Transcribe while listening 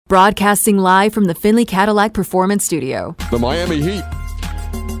Broadcasting live from the Findlay Cadillac Performance Studio. The Miami Heat,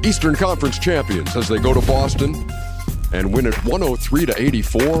 Eastern Conference champions, as they go to Boston and win it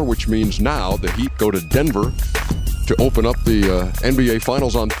 103-84, which means now the Heat go to Denver to open up the NBA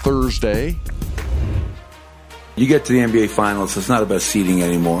Finals on Thursday. You get to the NBA Finals, it's not about seeding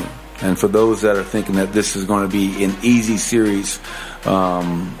anymore. And for those that are thinking that this is going to be an easy series,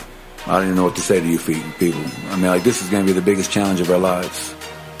 I don't even know what to say to you people. I mean, like, this is going to be the biggest challenge of our lives.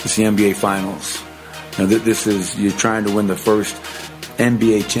 It's the NBA Finals. You know, this is, you're trying to win the first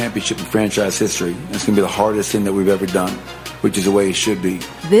NBA championship in franchise history. It's going to be the hardest thing that we've ever done, which is the way it should be.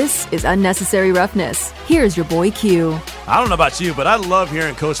 This is Unnecessary Roughness. Here's your boy Q. I don't know about you, but I love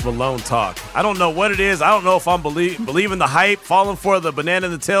hearing Coach Malone talk. I don't know what it is. I don't know if I'm believing the hype, falling for the banana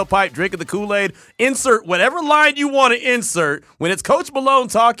in the tailpipe, drinking the Kool-Aid. Insert whatever line you want to insert. When it's Coach Malone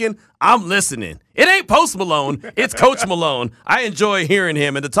talking, I'm listening. It ain't Post Malone. It's Coach Malone. I enjoy hearing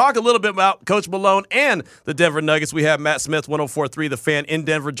him. And to talk a little bit about Coach Malone and the Denver Nuggets, we have Matt Smith, 104.3 The Fan in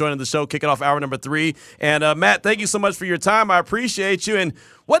Denver, joining the show, kicking off hour number 3. And, Matt, thank you so much for your time. I appreciate you. And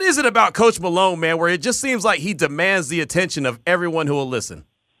what is it about Coach Malone, man, where it just seems like he demands the attention of everyone who will listen?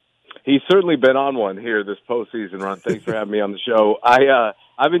 He's certainly been on one here this postseason run. Thanks for having me on the show.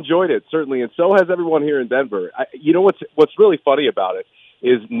 I've enjoyed it, certainly, and so has everyone here in Denver. You know what's really funny about it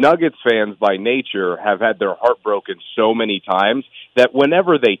is Nuggets fans by nature have had their heart broken so many times that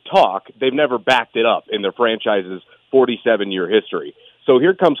whenever they talk, they've never backed it up in their franchise's 47-year history. So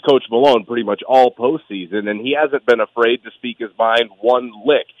here comes Coach Malone pretty much all postseason, and he hasn't been afraid to speak his mind one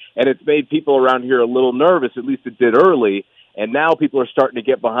lick. And it's made people around here a little nervous, at least it did early, and now people are starting to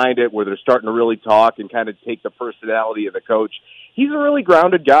get behind it where they're starting to really talk and kind of take the personality of the coach. He's a really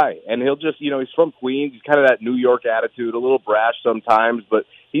grounded guy, and he'll just, he's from Queens. He's kind of that New York attitude, a little brash sometimes, but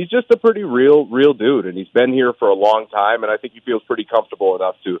he's just a pretty real dude, and he's been here for a long time, and I think he feels pretty comfortable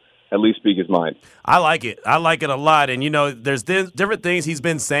enough to at least speak his mind. I like it. I like it a lot. And, there's different things he's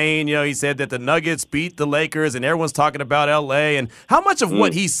been saying. He said that the Nuggets beat the Lakers, and everyone's talking about L.A. And how much of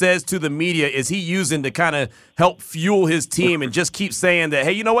what he says to the media is he using to kind of help fuel his team and just keep saying that,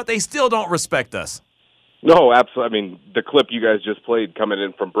 hey, you know what, they still don't respect us? No, absolutely. I mean, the clip you guys just played coming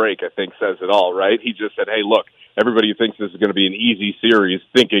in from break, I think, says it all, right? He just said, hey, look, everybody who thinks this is going to be an easy series,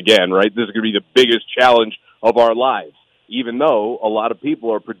 think again, right? This is going to be the biggest challenge of our lives, even though a lot of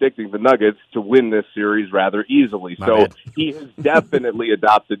people are predicting the Nuggets to win this series rather easily. So he has definitely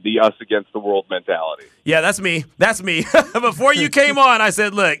adopted the us against the world mentality. Yeah, that's me. That's me. Before you came on, I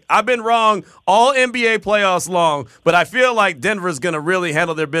said, look, I've been wrong all NBA playoffs long, but I feel like Denver's going to really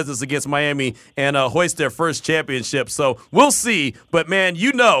handle their business against Miami and hoist their first championship. So we'll see. But, man,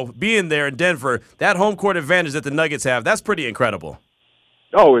 being there in Denver, that home court advantage that the Nuggets have, that's pretty incredible.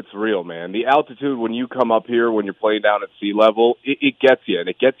 Oh, it's real, man. The altitude when you come up here, when you're playing down at sea level, it gets you, and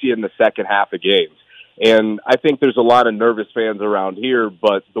it gets you in the second half of games. And I think there's a lot of nervous fans around here,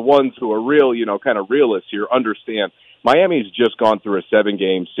 but the ones who are real, kind of realists here understand Miami's just gone through a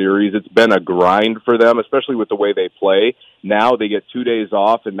 7-game series. It's been a grind for them, especially with the way they play. Now they get 2 days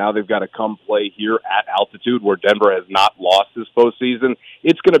off, and now they've got to come play here at altitude where Denver has not lost this postseason.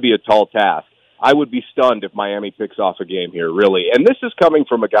 It's going to be a tall task. I would be stunned if Miami picks off a game here, really. And this is coming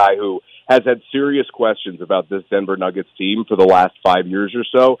from a guy who has had serious questions about this Denver Nuggets team for the last 5 years or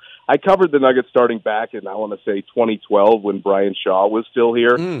so. I covered the Nuggets starting back in, I want to say, 2012 when Brian Shaw was still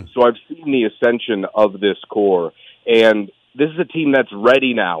here. So I've seen the ascension of this core. And this is a team that's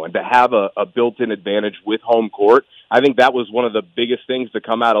ready now. And to have a built-in advantage with home court, I think that was one of the biggest things to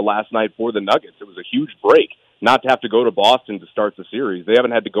come out of last night for the Nuggets. It was a huge break not to have to go to Boston to start the series. They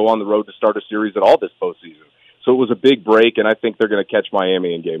haven't had to go on the road to start a series at all this postseason. So it was a big break, and I think they're going to catch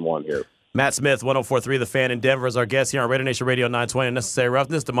Miami in Game 1 here. Matt Smith, 104.3 The Fan in Denver, is our guest here on Radio Nation Radio 920. Necessary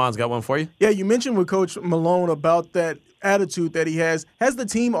Roughness. Damon's got one for you. Yeah, you mentioned with Coach Malone about that attitude that he has. Has the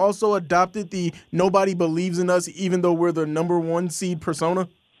team also adopted the nobody believes in us even though we're the number 1 seed persona?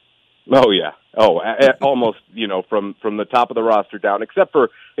 Oh, yeah. Almost, from the top of the roster down, except for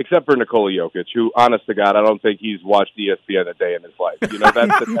Nikola Jokic, who, honest to God, I don't think he's watched ESPN a day in his life.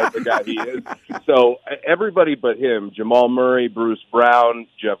 That's the type of guy he is. So everybody but him, Jamal Murray, Bruce Brown,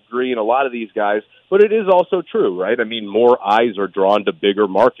 Jeff Green, a lot of these guys, but it is also true, right? I mean, more eyes are drawn to bigger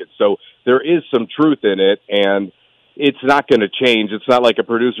markets. So there is some truth in it, and it's not going to change. It's not like a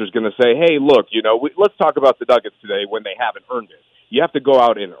producer's going to say, hey, look, let's talk about the Nuggets today when they haven't earned it. You have to go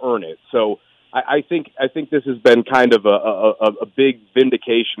out and earn it. So I think this has been kind of a big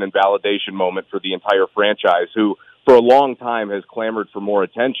vindication and validation moment for the entire franchise, who for a long time has clamored for more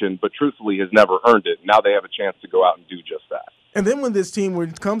attention, but truthfully has never earned it. Now they have a chance to go out and do just that. And then when this team, when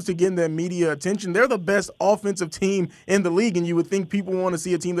it comes to getting that media attention, they're the best offensive team in the league, and you would think people want to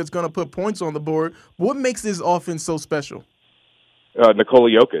see a team that's going to put points on the board. What makes this offense so special? Nikola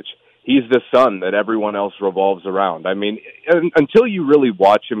Jokic. He's the sun that everyone else revolves around. I mean, until you really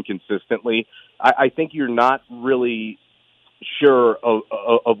watch him consistently, I think you're not really sure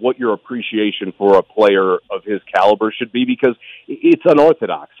of what your appreciation for a player of his caliber should be, because it's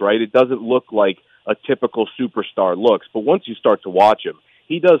unorthodox, right? It doesn't look like a typical superstar looks, but once you start to watch him,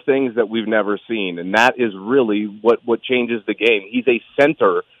 he does things that we've never seen, and that is really what changes the game. He's a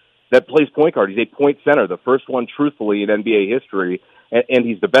center that plays point guard. He's a point center, the first one, truthfully, in NBA history, and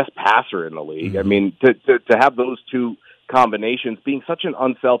he's the best passer in the league. I mean, to have those two combinations, being such an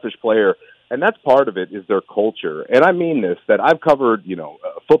unselfish player, and that's part of it, is their culture. And I mean this, that I've covered,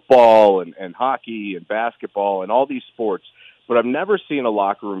 football and hockey and basketball and all these sports, but I've never seen a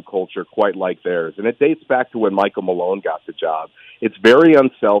locker room culture quite like theirs. And it dates back to when Michael Malone got the job. It's very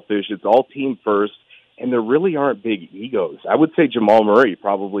unselfish. It's all team first. And there really aren't big egos. I would say Jamal Murray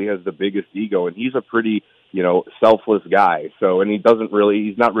probably has the biggest ego, and he's a pretty, selfless guy. So, and he's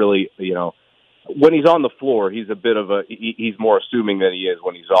not really, when he's on the floor, he's he's more assuming than he is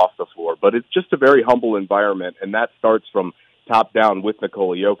when he's off the floor. But it's just a very humble environment, and that starts from top down with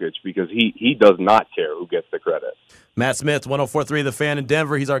Nikola Jokic, because he does not care who gets the credit. Matt Smith, 104.3 The Fan in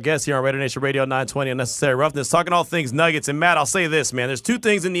Denver. He's our guest here on Raider Nation Radio 920 Unnecessary Roughness, talking all things Nuggets. And Matt, I'll say this, man. There's two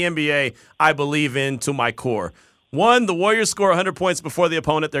things in the NBA I believe in to my core. One, the Warriors score 100 points before the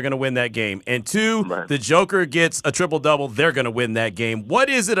opponent, they're going to win that game. And two, right, the Joker gets a triple-double, they're going to win that game. What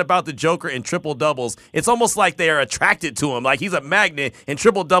is it about the Joker and triple-doubles? It's almost like they are attracted to him, like he's a magnet, and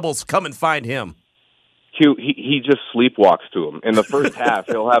triple-doubles come and find him. He just sleepwalks to him. In the first half,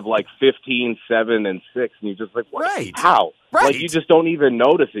 he'll have like 15, 7, and 6, and you're just like, what? Right. How? Right. Like, you just don't even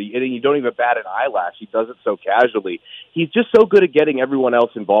notice it, and you don't even bat an eyelash. He does it so casually. He's just so good at getting everyone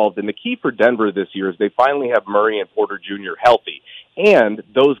else involved, and the key for Denver this year is they finally have Murray and Porter Jr. healthy, and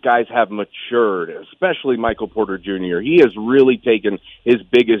those guys have matured, especially Michael Porter Jr. He has really taken his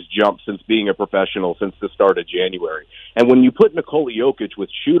biggest jump since being a professional since the start of January. And when you put Nikola Jokic with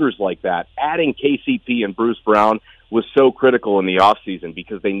shooters like that, adding KCP and Bruce Brown was so critical in the offseason,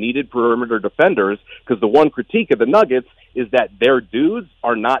 because they needed perimeter defenders, because the one critique of the Nuggets is that their dudes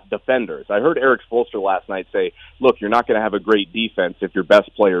are not defenders. I heard Eric Spoelstra last night say, look, you're not going to have a great defense if your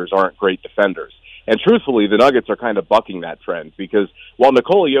best players aren't great defenders. And truthfully, the Nuggets are kind of bucking that trend, because while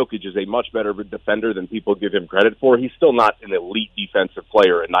Nikola Jokic is a much better defender than people give him credit for, he's still not an elite defensive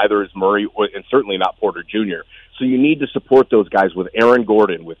player, and neither is Murray, and certainly not Porter Jr. So you need to support those guys with Aaron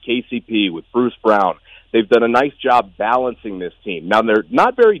Gordon, with KCP, with Bruce Brown. They've done a nice job balancing this team. Now, they're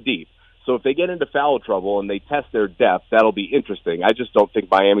not very deep, so if they get into foul trouble and they test their depth, that'll be interesting. I just don't think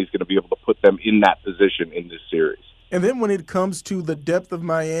Miami's going to be able to put them in that position in this series. And then when it comes to the depth of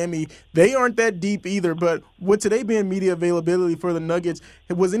Miami, they aren't that deep either. But with today being media availability for the Nuggets,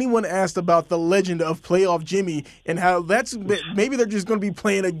 was anyone asked about the legend of playoff Jimmy and how that's maybe they're just going to be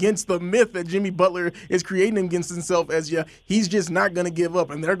playing against the myth that Jimmy Butler is creating against himself, as he's just not going to give up,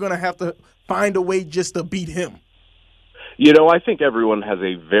 and they're going to have to find a way just to beat him. I think everyone has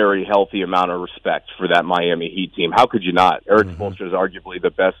a very healthy amount of respect for that Miami Heat team. How could you not? Eric Spoelstra is arguably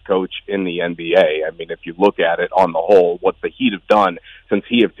the best coach in the NBA. I mean, if you look at it on the whole, what the Heat have done since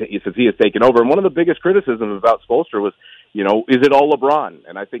he has taken over. And one of the biggest criticisms about Spoelstra was, is it all LeBron?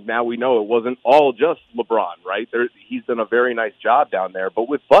 And I think now we know it wasn't all just LeBron, right? He's done a very nice job down there. But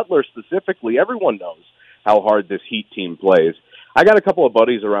with Butler specifically, everyone knows how hard this Heat team plays. I got a couple of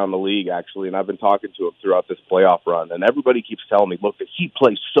buddies around the league, actually, and I've been talking to them throughout this playoff run, and everybody keeps telling me, look, the Heat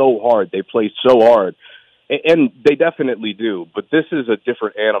play so hard. They play so hard. And they definitely do, but this is a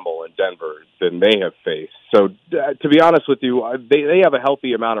different animal in Denver than they have faced. So, to be honest with you, they have a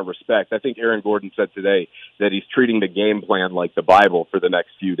healthy amount of respect. I think Aaron Gordon said today that he's treating the game plan like the Bible for the next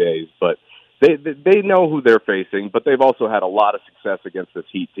few days, but they know who they're facing, but they've also had a lot of success against this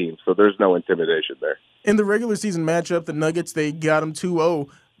Heat team, so there's no intimidation there. In the regular season matchup, the Nuggets, they got them 2-0.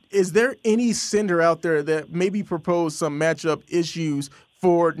 Is there any sender out there that maybe proposed some matchup issues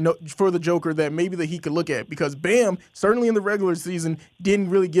for the Joker that maybe the Heat could look at? Because Bam, certainly in the regular season,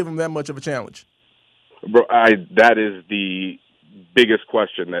 didn't really give him that much of a challenge. Bro, that is the biggest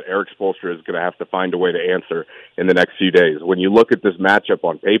question that Eric Spoelstra is going to have to find a way to answer in the next few days. When you look at this matchup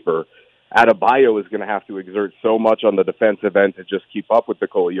on paper, Adebayo is going to have to exert so much on the defensive end to just keep up with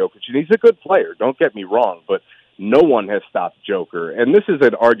Nikola Jokic. And he's a good player, don't get me wrong, but no one has stopped Joker. And this is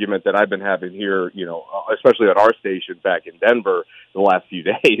an argument that I've been having here, especially on our station back in Denver the last few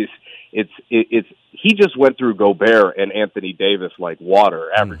days. He just went through Gobert and Anthony Davis like water,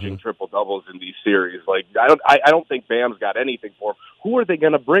 averaging triple doubles in these series. Like I don't think Bam's got anything for him. Who are they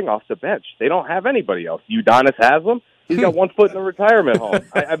going to bring off the bench? They don't have anybody else. Udonis has them. He's got 1 foot in the retirement home.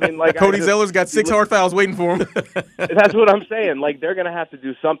 I mean, like Cody Zeller's got 6 hard fouls waiting for him. That's what I'm saying. Like, they're going to have to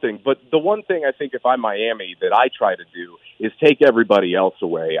do something. But the one thing I think if I'm Miami that I try to do is take everybody else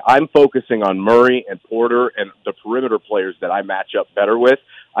away. I'm focusing on Murray and Porter and the perimeter players that I match up better with.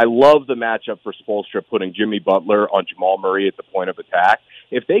 I love the matchup for Spoelstra putting Jimmy Butler on Jamal Murray at the point of attack.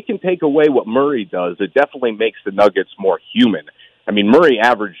 If they can take away what Murray does, it definitely makes the Nuggets more human. I mean, Murray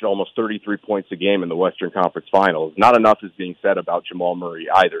averaged almost 33 points a game in the Western Conference Finals. Not enough is being said about Jamal Murray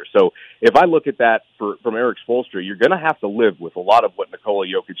either. So if I look at that from Eric Spoelstra, you're going to have to live with a lot of what Nikola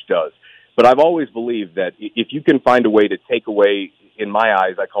Jokic does. But I've always believed that if you can find a way to take away, in my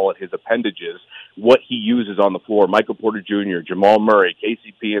eyes, I call it his appendages, what he uses on the floor, Michael Porter Jr., Jamal Murray,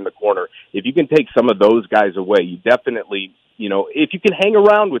 KCP in the corner, if you can take some of those guys away, you definitely, if you can hang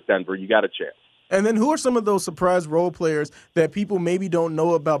around with Denver, you got a chance. And then who are some of those surprise role players that people maybe don't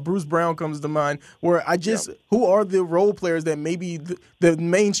know about? Bruce Brown comes to mind, where who are the role players that maybe the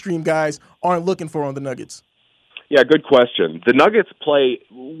mainstream guys aren't looking for on the Nuggets? Yeah, good question. The Nuggets play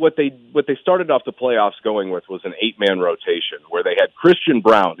what they started off the playoffs going with was an 8-man rotation where they had Christian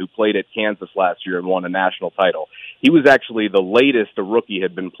Brown, who played at Kansas last year and won a national title. He was actually the latest a rookie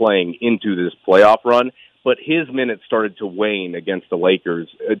had been playing into this playoff run, but his minutes started to wane against the Lakers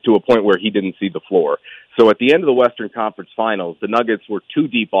to a point where he didn't see the floor. So at the end of the Western Conference Finals, the Nuggets were too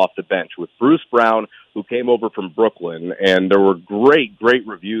deep off the bench with Bruce Brown, who came over from Brooklyn, and there were great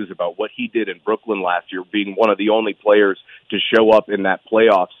reviews about what he did in Brooklyn last year, being one of the only players to show up in that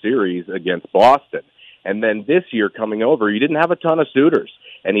playoff series against Boston. And then this year coming over, he didn't have a ton of suitors.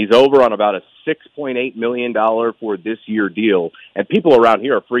 And he's over on about a $6.8 million for this year deal. And people around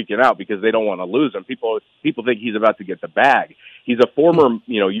here are freaking out because they don't want to lose him. People think he's about to get the bag. He's a former,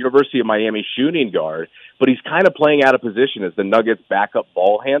 University of Miami shooting guard, but he's kind of playing out of position as the Nuggets' backup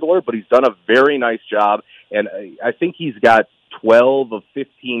ball handler, but he's done a very nice job. And I think he's got 12 of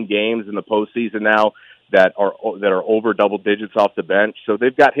 15 games in the postseason now that are over double digits off the bench. So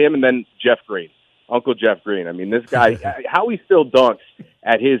they've got him and then Jeff Green. Uncle Jeff Green. I mean, this guy, how he still dunks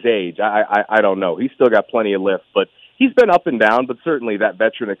at his age, I don't know. He's still got plenty of lift, but he's been up and down, but certainly that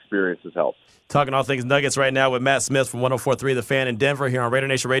veteran experience has helped. Talking all things Nuggets right now with Matt Smith from 104.3 The Fan in Denver here on Raider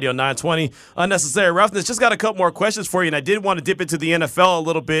Nation Radio 920. Unnecessary Roughness. Just got a couple more questions for you, and I did want to dip into the NFL a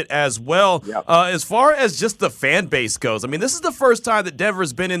little bit as well. Yep. As far as just the fan base goes, I mean, this is the first time that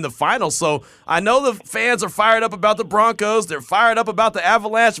Denver's been in the finals, so I know the fans are fired up about the Broncos. They're fired up about the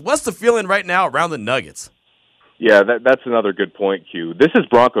Avalanche. What's the feeling right now around the Nuggets? Yeah, that's another good point, Q. This is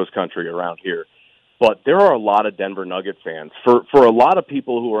Broncos country around here. But there are a lot of Denver Nugget fans. For a lot of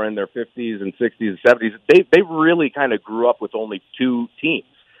people who are in their 50s and 60s and 70s, they really kind of grew up with only two teams,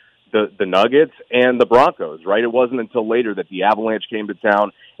 the Nuggets and the Broncos, right? It wasn't until later that the Avalanche came to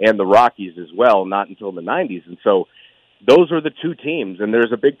town and the Rockies as well, not until the 90s. And so those are the two teams, and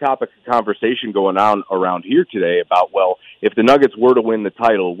there's a big topic of conversation going on around here today about, well, if the Nuggets were to win the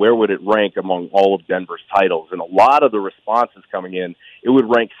title, where would it rank among all of Denver's titles? And a lot of the responses coming in, it would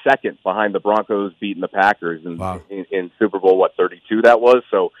rank second behind the Broncos beating the Packers in Super Bowl, 32 that was.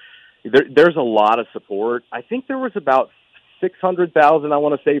 So there's a lot of support. I think there was about 600,000, I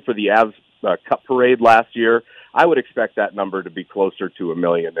want to say, for the Avs Cup parade last year. I would expect that number to be closer to 1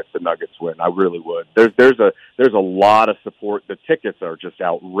 million if the Nuggets win. I really would. There's a lot of support. The tickets are just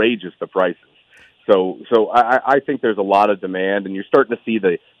outrageous, the prices. So I think there's a lot of demand, and you're starting to see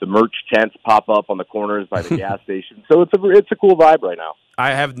the merch tents pop up on the corners by the gas station. So it's a cool vibe right now.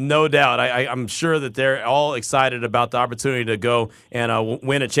 I have no doubt. I'm sure that they're all excited about the opportunity to go and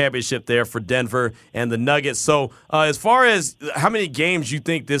win a championship there for Denver and the Nuggets. So as far as how many games you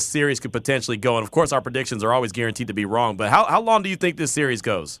think this series could potentially go, and of course our predictions are always guaranteed to be wrong, but how long do you think this series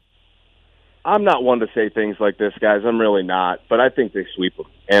goes? I'm not one to say things like this, guys. I'm really not, but I think they sweep them.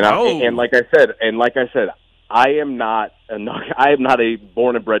 And like I said, I am not a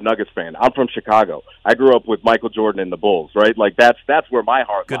born and bred Nuggets fan. I'm from Chicago. I grew up with Michael Jordan and the Bulls, right? Like that's where my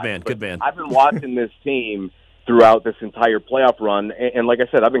heart lies. Good man. I've been watching this team throughout this entire playoff run, and like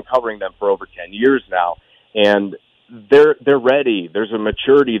I said, I've been covering them for over 10 years now, and they're ready. There's a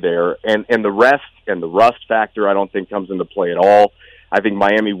maturity there, and the rest and the rust factor I don't think comes into play at all. I think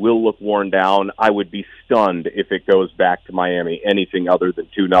Miami will look worn down. I would be stunned if it goes back to Miami anything other than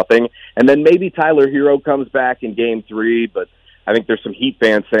 2-0. And then maybe Tyler Hero comes back in Game 3, but I think there's some Heat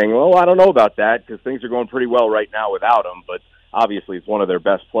fans saying, well, I don't know about that because things are going pretty well right now without him, but obviously it's one of their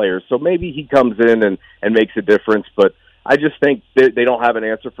best players. So maybe he comes in and makes a difference, but I just think they don't have an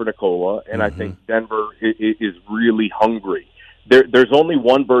answer for Nikola, and I think Denver is really hungry. There's only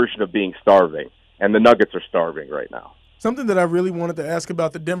one version of being starving, and the Nuggets are starving right now. Something that I really wanted to ask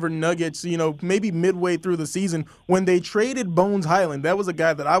about the Denver Nuggets, maybe midway through the season when they traded Bones Highland. That was a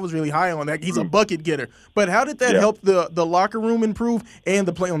guy that I was really high on. That he's a bucket getter. But how did that help the locker room improve and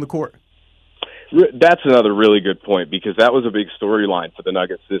the play on the court? That's another really good point because that was a big storyline for the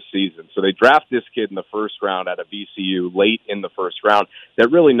Nuggets this season. So they draft this kid in the first round out of VCU late in the first round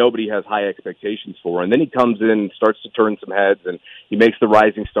that really nobody has high expectations for. And then he comes in and starts to turn some heads, and he makes the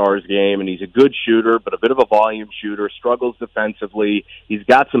Rising Stars game, and he's a good shooter, but a bit of a volume shooter, struggles defensively. He's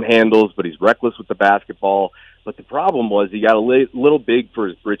got some handles, but he's reckless with the basketball. But the problem was he got a little big for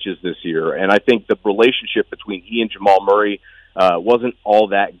his britches this year, and I think the relationship between he and Jamal Murray wasn't all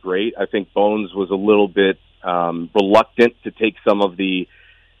that great. I think Bones was a little bit reluctant to take some of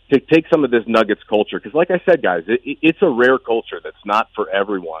this Nuggets culture because, like I said, guys, it's a rare culture that's not for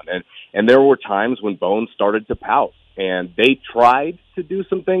everyone. And there were times when Bones started to pout, and they tried to do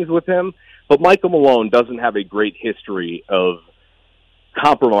some things with him. But Michael Malone doesn't have a great history of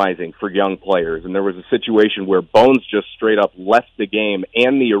compromising for young players. And there was a situation where Bones just straight up left the game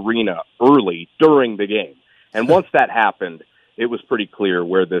and the arena early during the game. And once that happened, it was pretty clear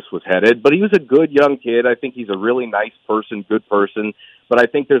where this was headed. But he was a good young kid. I think he's a really nice person, good person. But I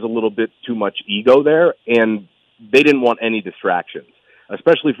think there's a little bit too much ego there, and they didn't want any distractions,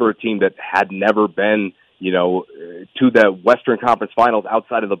 especially for a team that had never been, to the Western Conference Finals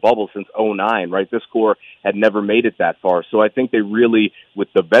outside of the bubble since 2009, right? This core had never made it that far. So I think they really, with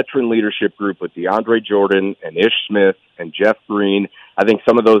the veteran leadership group, with DeAndre Jordan and Ish Smith and Jeff Green, I think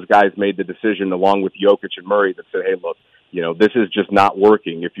some of those guys made the decision along with Jokic and Murray that said, hey, look, this is just not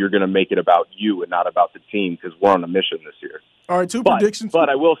working if you're going to make it about you and not about the team because we're on a mission this year. All right, predictions. But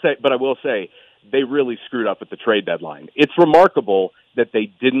I will say they really screwed up at the trade deadline. It's remarkable that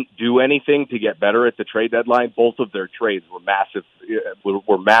they didn't do anything to get better at the trade deadline. Both of their trades were massive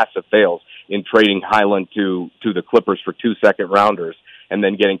fails in trading Highland to the Clippers for 2 second-rounders and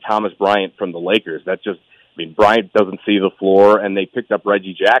then getting Thomas Bryant from the Lakers. Bryant doesn't see the floor, and they picked up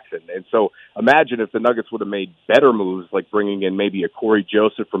Reggie Jackson. And so imagine if the Nuggets would have made better moves, like bringing in maybe a Corey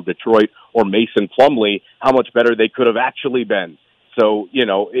Joseph from Detroit or Mason Plumlee, how much better they could have actually been. So,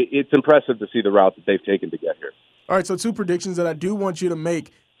 it's impressive to see the route that they've taken to get here. All right, so 2 predictions that I do want you to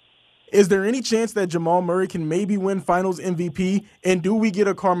make. Is there any chance that Jamal Murray can maybe win Finals MVP? And do we get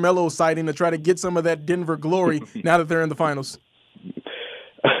a Carmelo sighting to try to get some of that Denver glory now that they're in the Finals?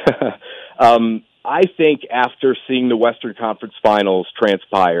 I think after seeing the Western Conference Finals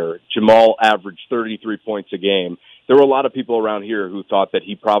transpire, Jamal averaged 33 points a game. There were a lot of people around here who thought that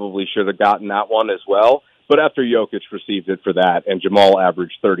he probably should have gotten that one as well. But after Jokic received it for that and Jamal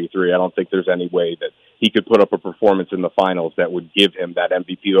averaged 33, I don't think there's any way that he could put up a performance in the finals that would give him that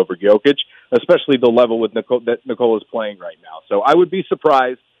MVP over Jokic, especially the level that Nikola's playing right now. So I would be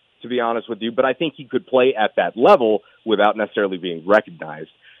surprised, to be honest with you, but I think he could play at that level without necessarily being recognized.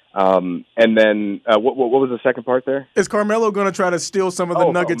 And then what was the second part there? Is Carmelo going to try to steal some of the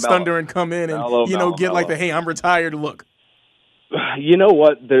Nuggets' thunder and come in and get like the, hey, I'm retired look? You know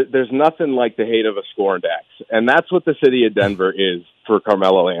what? There's nothing like the hate of a scorned ex, and that's what the city of Denver is for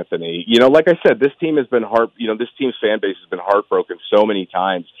Carmelo Anthony. Like I said, this team has been this team's fan base has been heartbroken so many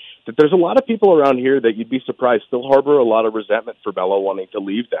times that there's a lot of people around here that you'd be surprised still harbor a lot of resentment for Melo wanting to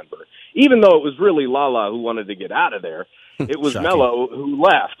leave Denver, even though it was really Lala who wanted to get out of there. It was Melo who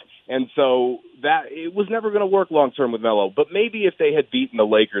left. And so that it was never going to work long term with Melo. But maybe if they had beaten the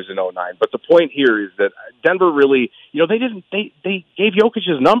Lakers in 2009. But the point here is that Denver really, they gave Jokic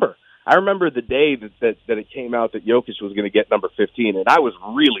his number. I remember the day that it came out that Jokic was going to get number 15, and I was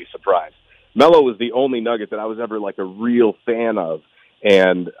really surprised. Melo was the only Nugget that I was ever like a real fan of,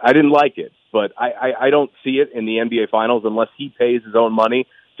 and I didn't like it. But I don't see it in the NBA Finals unless he pays his own money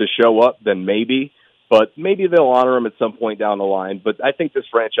to show up. Then maybe. But maybe they'll honor him at some point down the line. But I think this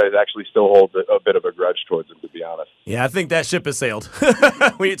franchise actually still holds a bit of a grudge towards him, to be honest. Yeah, I think that ship has sailed.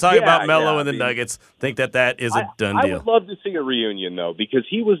 When you talk about Melo and the Nuggets, think that is a done deal. I would love to see a reunion, though, because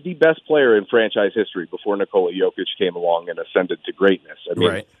he was the best player in franchise history before Nikola Jokic came along and ascended to greatness.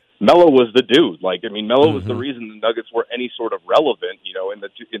 Right. Melo was the dude. Melo was the reason the Nuggets were any sort of relevant,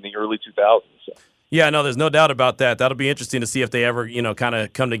 in the early 2000s. So. Yeah, no, there's no doubt about that. That'll be interesting to see if they ever, kind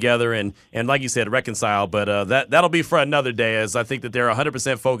of come together and like you said, reconcile. But that'll be for another day, as I think that they're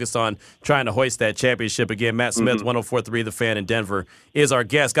 100% focused on trying to hoist that championship again. Matt Smith, 104.3 The Fan in Denver, is our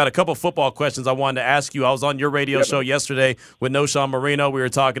guest. Got a couple football questions I wanted to ask you. I was on your radio show yesterday with Noshawn Marino. We were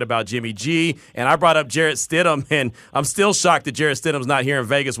talking about Jimmy G, and I brought up Jarrett Stidham, and I'm still shocked that Jarrett Stidham's not here in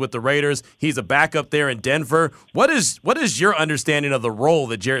Vegas with the Raiders. He's a backup there in Denver. What is your understanding of the role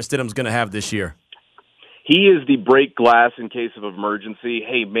that Jarrett Stidham's going to have this year? He is the break glass in case of emergency.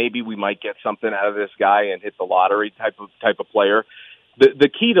 Hey, maybe we might get something out of this guy and hit the lottery type of player. The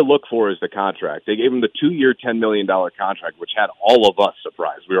key to look for is the contract. They gave him the 2-year, $10 million contract, which had all of us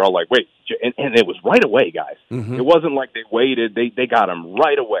surprised. We were all like, wait, and it was right away, guys. It wasn't like they waited. They got him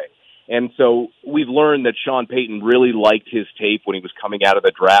right away. And so we've learned that Sean Payton really liked his tape when he was coming out of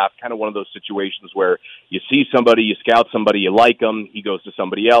the draft, kind of one of those situations where you see somebody, you scout somebody, you like them, he goes to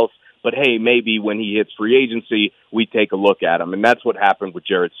somebody else. But, hey, maybe when he hits free agency, we take a look at him. And that's what happened with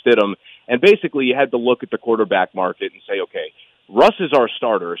Jarrett Stidham. And basically you had to look at the quarterback market and say, okay, Russ is our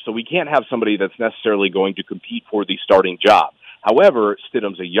starter, so we can't have somebody that's necessarily going to compete for the starting job. However,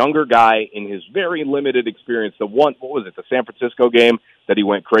 Stidham's a younger guy in his very limited experience. The San Francisco game that he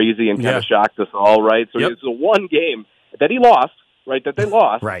went crazy and kind of shocked us all, right? So it's the one game that he lost, right, that they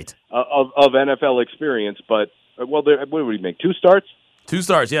lost of NFL experience. But, what did he make, 2 starts? 2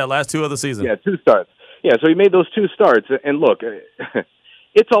 starts, last 2 of the season. Yeah, 2 starts. Yeah, so he made those 2 starts. And look,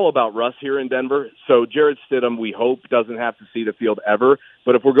 it's all about Russ here in Denver. So Jarrett Stidham, we hope, doesn't have to see the field ever.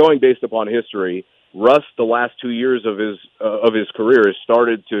 But if we're going based upon history, Russ, the last 2 years of his career, has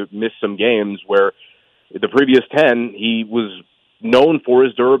started to miss some games where the previous 10, he was known for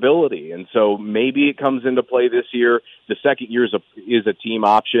his durability. And so maybe it comes into play this year. The second year is a team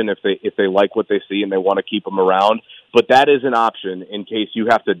option if they like what they see and they want to keep him around. But that is an option in case you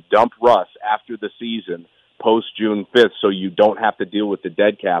have to dump Russ after the season post June 5th so you don't have to deal with the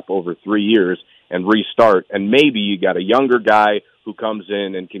dead cap over 3 years and restart. And maybe you got a younger guy who comes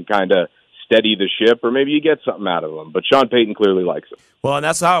in and can kind of steady the ship, or maybe you get something out of him. But Sean Payton clearly likes him. Well, and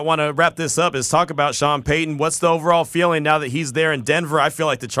that's how I want to wrap this up, is talk about Sean Payton. What's the overall feeling now that he's there in Denver? I feel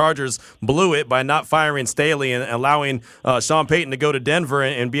like the Chargers blew it by not firing Staley and allowing Sean Payton to go to Denver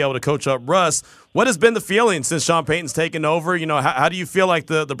and be able to coach up Russ. What has been the feeling since Sean Payton's taken over? How do you feel like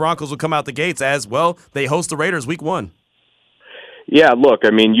the Broncos will come out the gates as, well, they host the Raiders week 1? Yeah, look,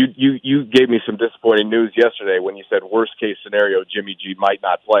 I mean, you gave me some disappointing news yesterday when you said worst case scenario Jimmy G might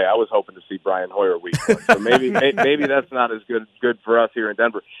not play. I was hoping to see Brian Hoyer week 1, so maybe that's not as good for us here in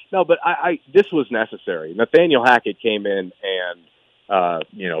Denver. No, but this was necessary. Nathaniel Hackett came in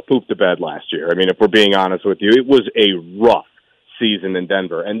and pooped the bed last year. I mean, if we're being honest with you, it was a rough season in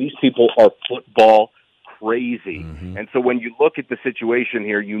Denver, and these people are football crazy. And so when you look at the situation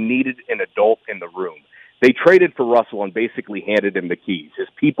here, you needed an adult in the room. They traded for Russell and basically handed him the keys. His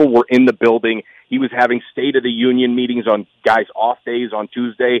people were in the building. He was having State of the Union meetings on guys' off days on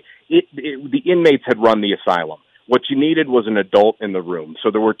Tuesday. The inmates had run the asylum. What you needed was an adult in the room.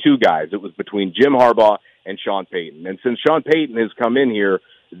 So there were 2 guys. It was between Jim Harbaugh and Sean Payton. And since Sean Payton has come in here,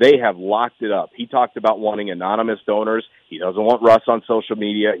 they have locked it up. He talked about wanting anonymous donors. He doesn't want Russ on social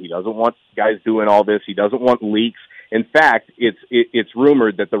media. He doesn't want guys doing all this. He doesn't want leaks. In fact, it's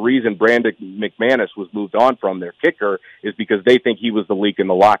rumored that the reason Brandon McManus was moved on from their kicker is because they think he was the leak in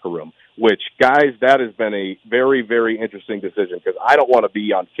the locker room, which, guys, that has been a very, very interesting decision because I don't want to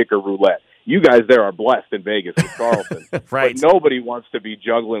be on kicker roulette. You guys there are blessed in Vegas with Carlson. Right. But nobody wants to be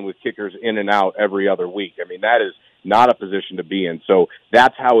juggling with kickers in and out every other week. I mean, that is not a position to be in. So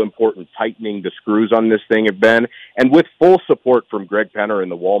that's how important tightening the screws on this thing have been. And with full support from Greg Penner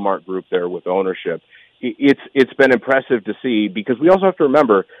and the Walmart group there with ownership, it's been impressive to see, because we also have to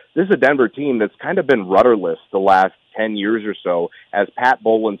remember this is a Denver team that's kind of been rudderless the last 10 years or so as Pat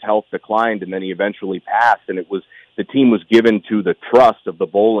Boland's health declined and then he eventually passed, and the team was given to the trust of the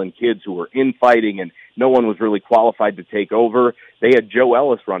Boland kids who were infighting, and no one was really qualified to take over. They had Joe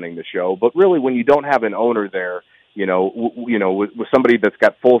Ellis running the show, but really when you don't have an owner there, with somebody that's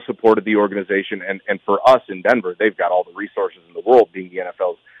got full support of the organization, and for us in Denver, they've got all the resources in the world, being the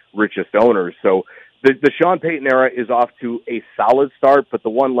NFL's richest owners. So the Sean Payton era is off to a solid start, but the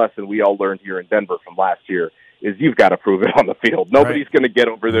one lesson we all learned here in Denver from last year is you've got to prove it on the field. Nobody's going to get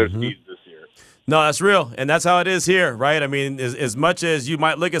over their skis this year. No, that's real, and that's how it is here, right? I mean, as much as you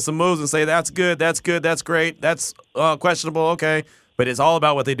might look at some moves and say, that's good, that's great, that's questionable, okay, but it's all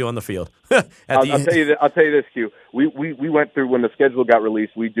about what they do on the field. I'll tell you this, Q. We went through, when the schedule got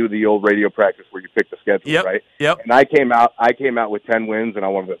released, we do the old radio practice where you pick the schedule, right? Yep. And I came out with 10 wins, and I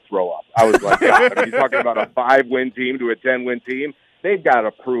wanted to throw up. I was like, God, I mean, you're talking about a 5-win team to a 10-win team. they've got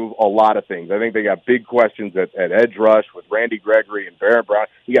to prove a lot of things. I think they got big questions at edge rush with Randy Gregory and Baron Brown.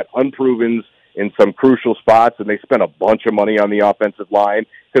 You got unprovens in some crucial spots, and they spent a bunch of money on the offensive line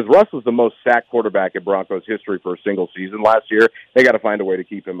because Russ was the most sacked quarterback in Broncos history for a single season last year. They got to find a way to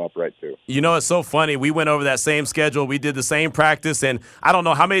keep him upright, too. You know, it's so funny. We went over that same schedule. We did the same practice, and I don't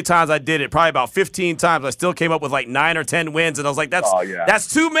know how many times I did it, probably about 15 times. I still came up with like 9 or 10 wins, and I was like,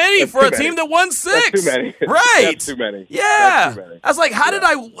 that's too many for a team that won 6. That's too many. Right. That's too many. Yeah. Too many. I was like, how did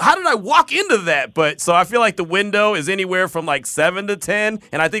I walk into that? But so I feel like the window is anywhere from like 7 to 10,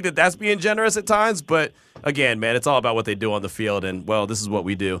 and I think that that's being generous at times, but again, man, it's all about what they do on the field, and, well, this is what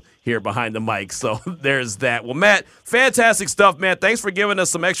we do here behind the mic, so there's that. Well, Matt, fantastic stuff, man. Thanks for giving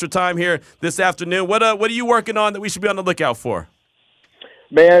us some extra time here this afternoon. What are you working on that we should be on the lookout for?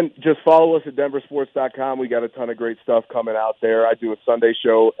 Man, just follow us at denversports.com. We got a ton of great stuff coming out there. I do a Sunday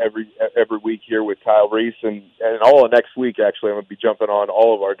show every week here with Kyle Reese, and all of next week, actually, I'm going to be jumping on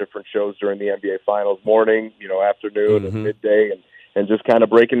all of our different shows during the NBA Finals, morning, afternoon, and midday, and just kind of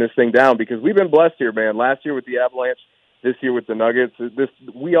breaking this thing down because we've been blessed here, man. Last year with the Avalanche, this year with the Nuggets.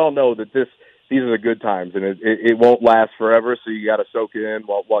 We all know that these are the good times, and it won't last forever, so you got to soak it in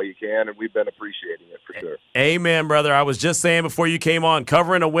while you can, and we've been appreciating it for sure. Amen, brother. I was just saying before you came on,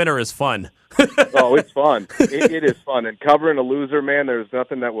 covering a winner is fun. Oh, it's fun. It is fun. And covering a loser, man, there's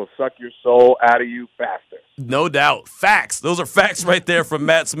nothing that will suck your soul out of you faster. No doubt. Facts. Those are facts right there from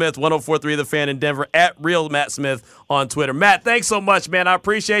Matt Smith, 104.3 The Fan in Denver, at Real Matt Smith on Twitter. Matt, thanks so much, man. I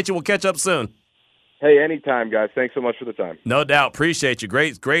appreciate you. We'll catch up soon. Hey, anytime, guys. Thanks so much for the time. No doubt. Appreciate you.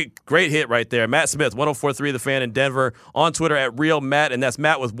 Great hit right there. Matt Smith, 104.3 The Fan in Denver, on Twitter at Real Matt, and that's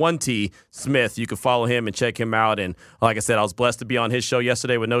Matt with 1T Smith. You can follow him and check him out. And like I said, I was blessed to be on his show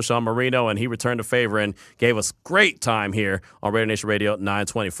yesterday with Noshawn Marino, and he returned a favor and gave us great time here on Radio Nation Radio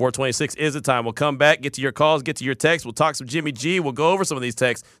 920. 426 is the time. We'll come back, get to your calls, get to your texts. We'll talk some Jimmy G. We'll go over some of these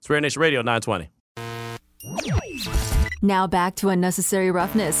texts. It's Radio Nation Radio 920. Now back to Unnecessary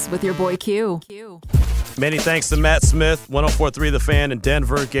Roughness with your boy Q. Many thanks to Matt Smith, 104.3 The Fan in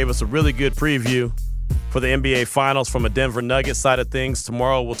Denver. Gave us a really good preview for the NBA Finals from a Denver Nuggets side of things.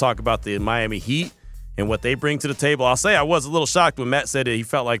 Tomorrow we'll talk about the Miami Heat and what they bring to the table. I'll say I was a little shocked when Matt said that he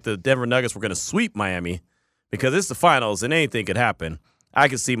felt like the Denver Nuggets were going to sweep Miami because it's the Finals and anything could happen. I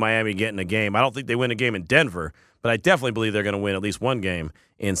could see Miami getting a game. I don't think they win a game in Denver, but I definitely believe they're going to win at least one game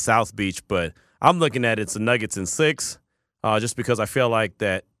in South Beach. But I'm looking at it's the Nuggets in 6 just because I feel like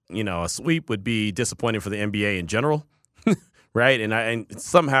that, a sweep would be disappointing for the NBA in general, right? And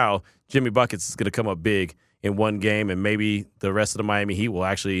somehow Jimmy Buckets is going to come up big in one game, and maybe the rest of the Miami Heat will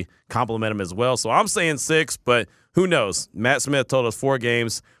actually compliment him as well. So I'm saying 6, but who knows? Matt Smith told us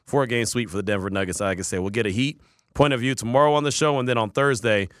 4-game sweep for the Denver Nuggets. Like I said, we'll get a Heat point of view tomorrow on the show, and then on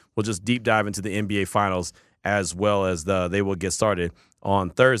Thursday we'll just deep dive into the NBA Finals as well as they will get started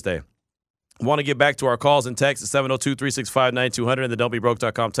on Thursday. Want to get back to our calls and texts at 702-365-9200 and the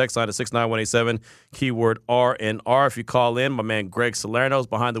don'tbebroke.com text line at 69187, keyword RNR. If you call in, my man Greg Salerno's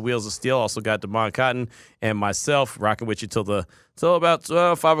behind the wheels of steel. Also got DeMond Cotton and myself rocking with you till about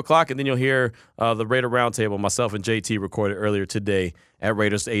 5 o'clock, and then you'll hear the Raider Roundtable, myself and JT recorded earlier today at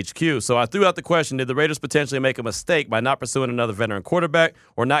Raiders HQ. So I threw out the question, did the Raiders potentially make a mistake by not pursuing another veteran quarterback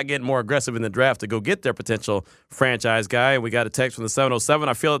or not getting more aggressive in the draft to go get their potential franchise guy? And we got a text from the 707.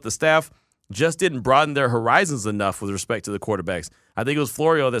 I feel that the staff just didn't broaden their horizons enough with respect to the quarterbacks. I think it was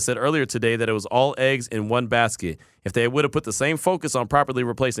Florio that said earlier today that it was all eggs in one basket. If they would have put the same focus on properly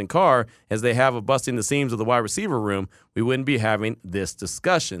replacing Carr as they have of busting the seams of the wide receiver room, we wouldn't be having this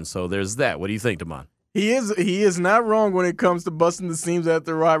discussion. So there's that. What do you think, Damon? He is not wrong when it comes to busting the seams at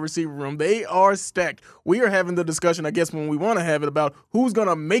the wide receiver room. They are stacked. We are having the discussion, I guess, when we want to have it about who's going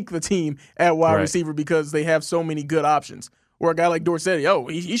to make the team at wide receiver because they have so many good options. Or a guy like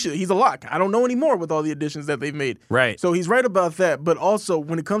Dorsetti, he's a lock. I don't know anymore with all the additions that they've made. Right. So he's right about that. But also,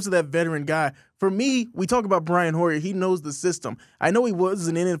 when it comes to that veteran guy, for me, we talk about Brian Hoyer. He knows the system. I know he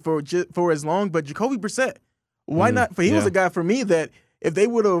wasn't in it for as long, but Jacoby Brissett, why not? He was a guy for me that if they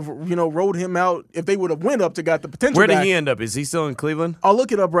would have, rolled him out, if they would have went up to got the potential. Where did he end up? Is he still in Cleveland? I'll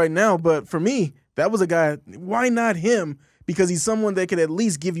look it up right now. But for me, that was a guy. Why not him? Because he's someone that could at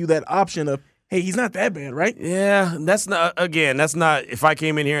least give you that option of, hey, he's not that bad, right? Yeah, that's not if I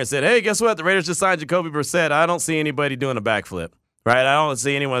came in here and said, hey, guess what? The Raiders just signed Jacoby Brissett. I don't see anybody doing a backflip, right? I don't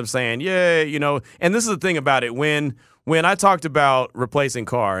see anyone saying, yeah, And this is the thing about it. When I talked about replacing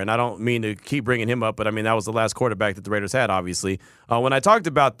Carr, and I don't mean to keep bringing him up, but I mean, that was the last quarterback that the Raiders had, obviously. When I talked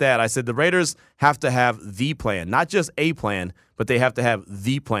about that, I said the Raiders have to have the plan, not just a plan, but they have to have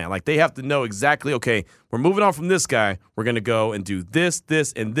the plan. Like, they have to know exactly, okay, we're moving on from this guy. We're going to go and do this,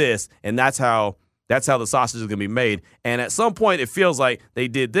 this, and this, and that's how That's how the sausage is going to be made. And at some point, it feels like they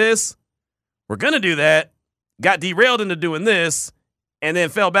did this, we're going to do that, got derailed into doing this, and then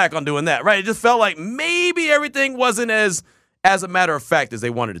fell back on doing that, right? It just felt like maybe everything wasn't as a matter of fact as they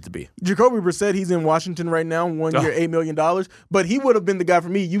wanted it to be. Jacoby Brissett, he's in Washington right now, 1 year, $8 million. But he would have been the guy for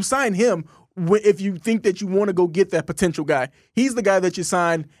me. You sign him if you think that you want to go get that potential guy. He's the guy that you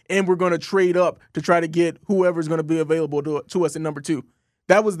sign, and we're going to trade up to try to get whoever's going to be available to us in number 2.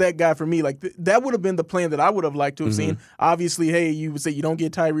 That was that guy for me. Like that would have been the plan that I would have liked to have seen. Obviously, hey, you would say you don't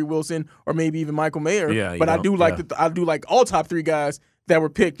get Tyree Wilson or maybe even Michael Mayer. Yeah, but I do like all top 3 guys that were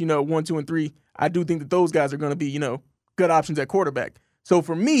picked, 1, 2, and 3. I do think that those guys are going to be, good options at quarterback. So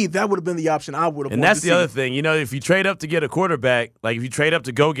for me, that would have been the option I would have. And that's the other thing. If you trade up to get a quarterback, like if you trade up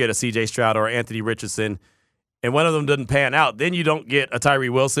to go get a C.J. Stroud or Anthony Richardson, and one of them doesn't pan out, then you don't get a Tyree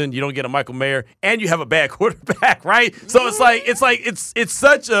Wilson, you don't get a Michael Mayer, and you have a bad quarterback, right? So it's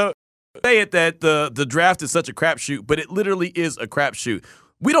such a say it that the draft is such a crapshoot, but it literally is a crapshoot.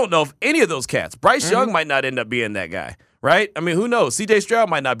 We don't know if any of those cats. Bryce Young might not end up being that guy, right? I mean, who knows? C.J. Stroud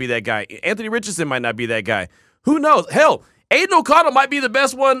might not be that guy. Anthony Richardson might not be that guy. Who knows? Hell, Aiden O'Connell might be the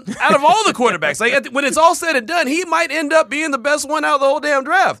best one out of all the quarterbacks. Like when it's all said and done, he might end up being the best one out of the whole damn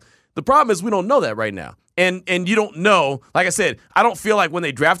draft. The problem is we don't know that right now. And you don't know. Like I said, I don't feel like when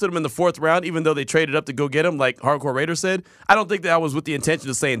they drafted him in the 4th round, even though they traded up to go get him, like Hardcore Raider said, I don't think that was with the intention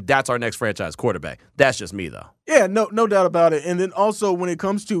of saying that's our next franchise quarterback. That's just me, though. Yeah, no doubt about it. And then also when it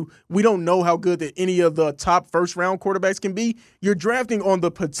comes to we don't know how good that any of the top first-round quarterbacks can be, you're drafting on the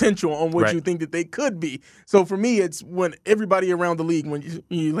potential on what you think that they could be. So for me, it's when everybody around the league, when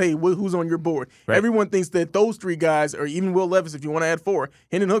you hey, who's on your board? Right. Everyone thinks that those 3 guys, or even Will Levis, if you want to add 4,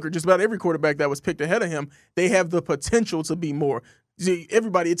 Hendon Hooker, just about every quarterback that was picked ahead of him, they have the potential to be more. See,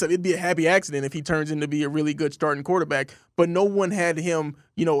 everybody, it'd be a happy accident if he turns into be a really good starting quarterback, but no one had him,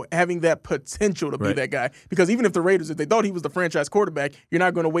 having that potential to be that guy. Because even if the Raiders, if they thought he was the franchise quarterback, you're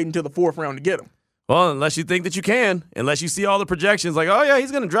not going to wait until the 4th round to get him. Well, unless you think that you can, unless you see all the projections like, oh, yeah,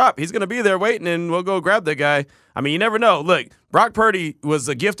 he's going to drop. He's going to be there waiting, and we'll go grab that guy. I mean, you never know. Look, Brock Purdy was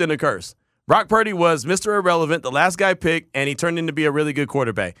a gift and a curse. Brock Purdy was Mr. Irrelevant, the last guy picked, and he turned into be a really good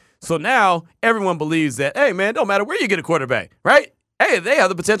quarterback. So now everyone believes that, hey, man, don't matter where you get a quarterback, right? Hey, they have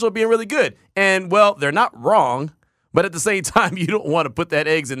the potential of being really good. And, well, they're not wrong, but at the same time, you don't want to put that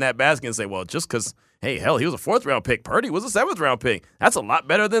eggs in that basket and say, well, just because, hey, hell, he was a 4th-round pick. Purdy was a 7th-round pick. That's a lot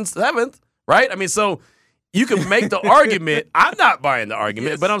better than 7th, right? I mean, so you can make the argument. I'm not buying the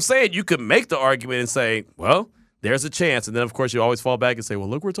argument, but I'm saying you could make the argument and say, well, there's a chance. And then, of course, you always fall back and say, well,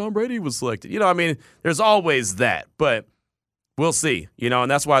 look where Tom Brady was selected. I mean, there's always that. But we'll see. And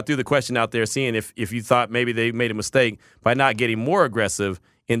that's why I threw the question out there, seeing if you thought maybe they made a mistake by not getting more aggressive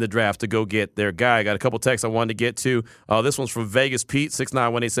in the draft to go get their guy. I got a couple texts I wanted to get to. This one's from Vegas Pete,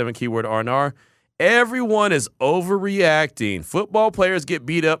 69187, keyword RNR. Everyone is overreacting. Football players get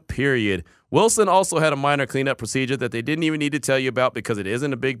beat up, period. Wilson also had a minor cleanup procedure that they didn't even need to tell you about because it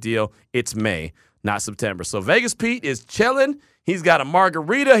isn't a big deal. It's May, not September. So Vegas Pete is chilling. He's got a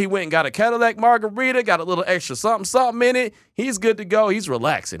margarita. He went and got a Cadillac margarita, got a little extra something in it. He's good to go. He's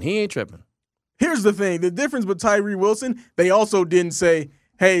relaxing. He ain't tripping. Here's the thing. The difference with Tyree Wilson, they also didn't say,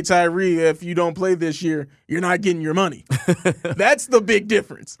 hey, Tyree, if you don't play this year, you're not getting your money. That's the big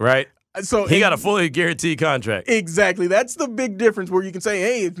difference. Right. So he got a fully guaranteed contract. Exactly. That's the big difference where you can say,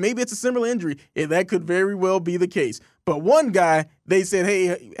 hey, maybe it's a similar injury. That could very well be the case. But one guy, they said,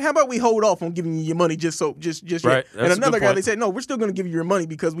 hey, how about we hold off on giving you your money just right. Yet. And another guy, they said, no, we're still going to give you your money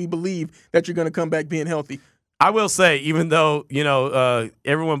because we believe that you're going to come back being healthy. I will say, even though,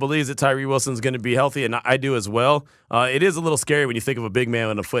 everyone believes that Tyree Wilson's going to be healthy, and I do as well, it is a little scary when you think of a big man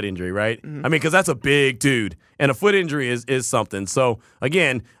with a foot injury, right? Mm-hmm. I mean, because that's a big dude, and a foot injury is something. So,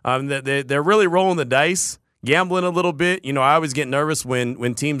 again, they're really rolling the dice, gambling a little bit. I always get nervous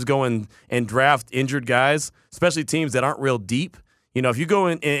when teams go and draft injured guys, especially teams that aren't real deep. If you go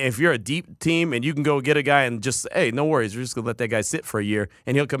in, if you're a deep team and you can go get a guy and just, hey, no worries, we're just going to let that guy sit for a year,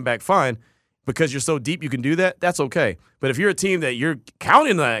 and he'll come back fine. Because you're so deep you can do that, that's okay. But if you're a team that you're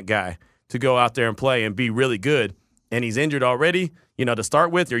counting on that guy to go out there and play and be really good, and he's injured already, to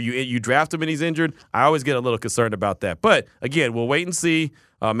start with, or you draft him and he's injured, I always get a little concerned about that. But, again, we'll wait and see.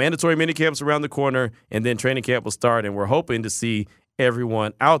 Mandatory minicamps around the corner, and then training camp will start, and we're hoping to see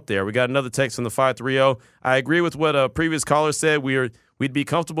everyone out there. We got another text from the 530. I agree with what a previous caller said. We'd be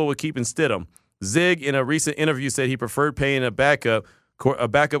comfortable with keeping Stidham. Zig, in a recent interview, said he preferred paying a backup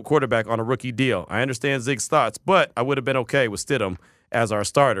quarterback on a rookie deal. I understand Zig's thoughts, but I would have been okay with Stidham as our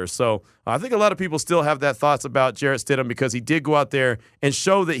starter. So I think a lot of people still have that thoughts about Jarrett Stidham because he did go out there and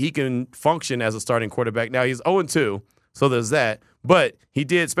show that he can function as a starting quarterback. Now, he's 0-2, so there's that. But he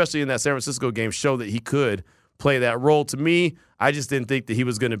did, especially in that San Francisco game, show that he could play that role. To me, I just didn't think that he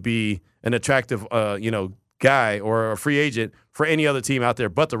was going to be an attractive, guy or a free agent for any other team out there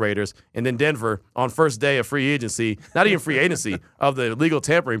but the Raiders. And then Denver, on first day of free agency, not even free agency, of the legal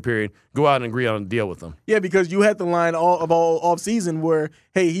tampering period, go out and agree on a deal with them. Yeah, because you had the line all off season where,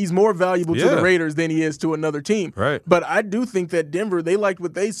 hey, he's more valuable to the Raiders than he is to another team. Right. But I do think that Denver, they liked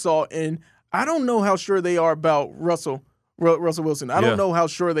what they saw, and I don't know how sure they are about Russell Wilson. I don't know how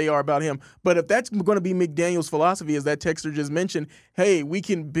sure they are about him. But if that's going to be McDaniel's philosophy, as that texter just mentioned, hey, we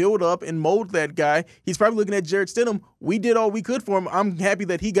can build up and mold that guy. He's probably looking at Jarrett Stidham. We did all we could for him. I'm happy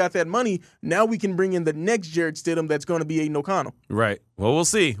that he got that money. Now we can bring in the next Jarrett Stidham that's going to be Aiden O'Connell. Right. Well, we'll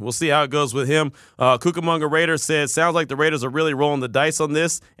see. We'll see how it goes with him. Cucamonga Raider said, sounds like the Raiders are really rolling the dice on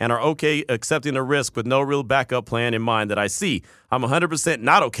this and are okay accepting the risk with no real backup plan in mind that I see. I'm 100%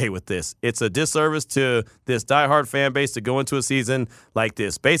 not okay with this. It's a disservice to this diehard fan base to go into a season like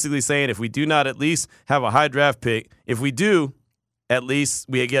this. Basically saying if we do not at least have a high draft pick, if we do, at least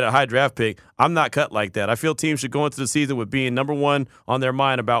we get a high draft pick, I'm not cut like that. I feel teams should go into the season with being number one on their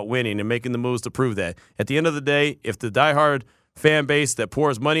mind about winning and making the moves to prove that. At the end of the day, if the diehard fan base that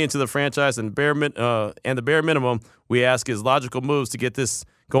pours money into the franchise and the bare minimum we ask is logical moves to get this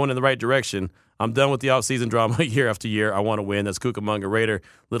going in the right direction, I'm done with the offseason drama year after year. I want to win. That's Cucamonga Raider.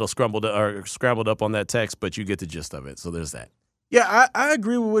 Little scrambled up on that text, but you get the gist of it. So there's that. Yeah, I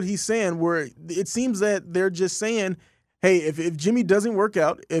agree with what he's saying, where it seems that they're just saying, hey, if Jimmy doesn't work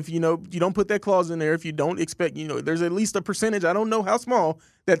out, if you don't put that clause in there, if you don't expect, there's at least a percentage, I don't know how small,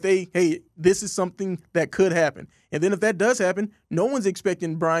 that this is something that could happen. And then if that does happen, no one's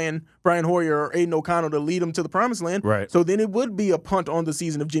expecting Brian Hoyer or Aiden O'Connell to lead them to the promised land. Right. So then it would be a punt on the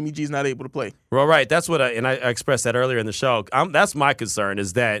season if Jimmy G's not able to play. Well, right. That's what I expressed that earlier in the show. That's my concern,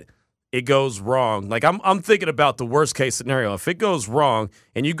 is that it goes wrong. Like, I'm thinking about the worst case scenario. If it goes wrong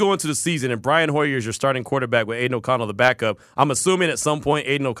and you go into the season and Brian Hoyer is your starting quarterback with Aiden O'Connell the backup, I'm assuming at some point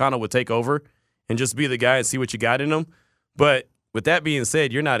Aiden O'Connell would take over and just be the guy and see what you got in him. But with that being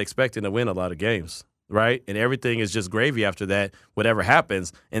said, you're not expecting to win a lot of games, right? And everything is just gravy after that, whatever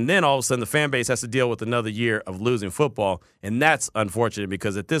happens. And then all of a sudden the fan base has to deal with another year of losing football. And that's unfortunate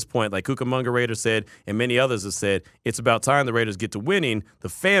because at this point, like Cucamonga Raiders said and many others have said, it's about time the Raiders get to winning. The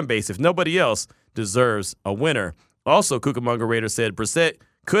fan base, if nobody else, deserves a winner. Also, Cucamonga Raiders said, Brissett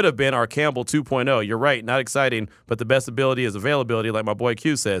could have been our Campbell 2.0. You're right, not exciting, but the best ability is availability, like my boy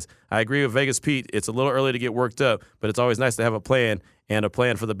Q says. I agree with Vegas Pete. It's a little early to get worked up, but it's always nice to have a plan and a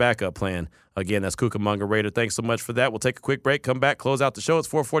plan for the backup plan. Again, that's Cucamonga Raider. Thanks so much for that. We'll take a quick break, come back, close out the show. It's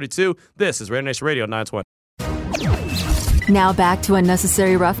 4:42. This is Raider Nation Radio 920. Now back to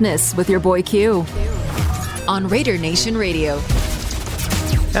Unnecessary Roughness with your boy Q on Raider Nation Radio.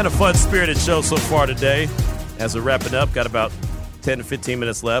 Had a fun-spirited show so far today. As we're wrapping up, got about 10 to 15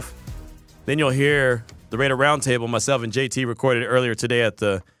 minutes left. Then you'll hear the Raider Roundtable. Myself and JT recorded earlier today at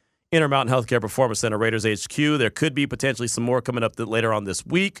the Intermountain Healthcare Performance Center, Raiders HQ. There could be potentially some more coming up later on this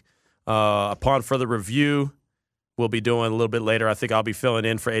week. Upon further review, we'll be doing a little bit later. I think I'll be filling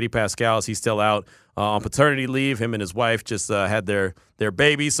in for Eddie Pascal as he's still out on paternity leave. Him and his wife just had their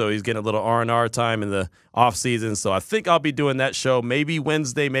baby, so he's getting a little R&R time in the off season. So I think I'll be doing that show maybe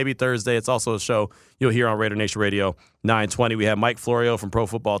Wednesday, maybe Thursday. It's also a show you'll hear on Raider Nation Radio 920. We have Mike Florio from Pro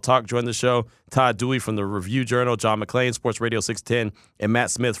Football Talk join the show, Todd Dewey from the Review Journal, John McClain, Sports Radio 610, and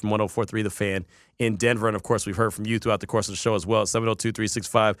Matt Smith from 104.3 The Fan in Denver. And, of course, we've heard from you throughout the course of the show as well at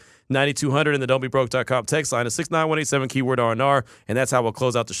 702-365-9200 and the don'tbebroke.com text line is 69187, keyword R&R. And that's how we'll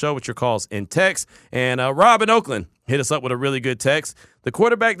close out the show with your calls and texts. And Rob in Oakland hit us up with a really good text. The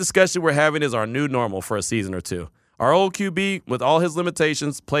quarterback discussion we're having is our new normal for a season or two. Our old QB, with all his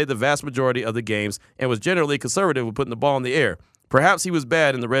limitations, played the vast majority of the games and was generally conservative with putting the ball in the air. Perhaps he was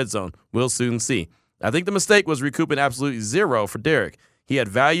bad in the red zone. We'll soon see. I think the mistake was recouping absolutely zero for Derek. He had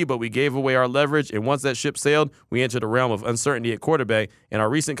value, but we gave away our leverage, and once that ship sailed, we entered a realm of uncertainty at quarterback, and our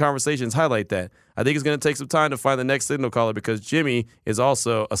recent conversations highlight that. I think it's going to take some time to find the next signal caller because Jimmy is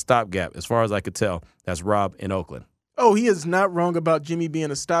also a stopgap, as far as I could tell. That's Rob in Oakland. Oh, he is not wrong about Jimmy being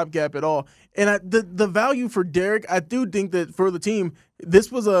a stopgap at all. And the value for Derek, I do think that for the team,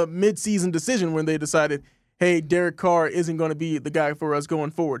 this was a midseason decision when they decided, hey, Derek Carr isn't going to be the guy for us going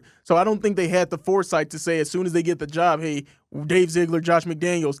forward. So I don't think they had the foresight to say as soon as they get the job, hey, Dave Ziegler, Josh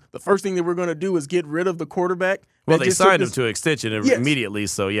McDaniels, the first thing that we're going to do is get rid of the quarterback. Well, they signed him to an extension immediately,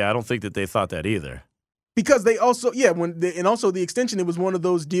 so, yeah, I don't think that they thought that either. Because they also, and also the extension, it was one of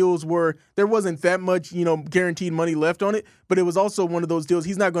those deals where there wasn't that much, guaranteed money left on it, but it was also one of those deals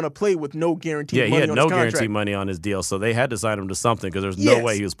he's not going to play with no guaranteed money on his contract. Yeah, he had no guaranteed money on his deal, so they had to sign him to something because there's no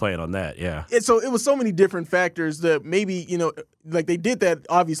way he was playing on that, yeah. So it was so many different factors that maybe, like they did that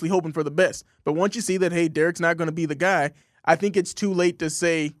obviously hoping for the best. But once you see that, hey, Derek's not going to be the guy, I think it's too late to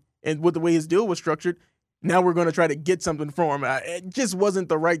say, and with the way his deal was structured, now we're going to try to get something for him. It just wasn't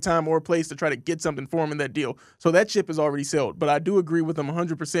the right time or place to try to get something for him in that deal. So that ship is already sailed. But I do agree with him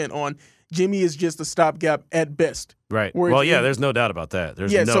 100% on Jimmy is just a stopgap at best. Right. Well, there's no doubt about that.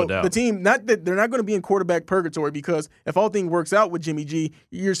 There's no doubt. The team, not that they're not going to be in quarterback purgatory, because if all things works out with Jimmy G,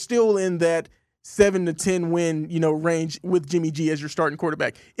 you're still in that 7 to 10 win, range with Jimmy G as your starting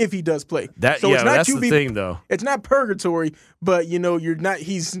quarterback if he does play. That's the thing, though. It's not purgatory, but you're not.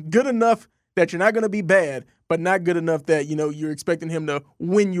 He's good enough that you're not going to be bad, but not good enough that, you're expecting him to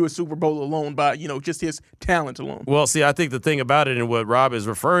win you a Super Bowl alone by, just his talent alone. Well, see, I think the thing about it and what Rob is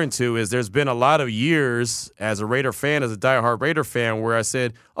referring to is there's been a lot of years as a Raider fan, as a diehard Raider fan, where I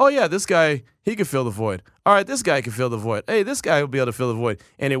said, oh, yeah, this guy, he can fill the void. All right, this guy can fill the void. Hey, this guy will be able to fill the void.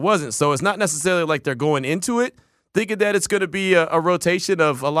 And it wasn't. So it's not necessarily like they're going into it thinking that it's going to be a rotation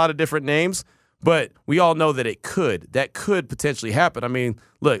of a lot of different names. But we all know that that could potentially happen. I mean,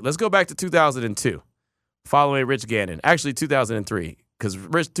 look, let's go back to 2002, following Rich Gannon. Actually, 2003, because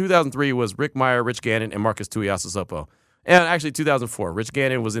 2003 was Rick Meyer, Rich Gannon, and Marcus Tuiasosopo. And actually, 2004, Rich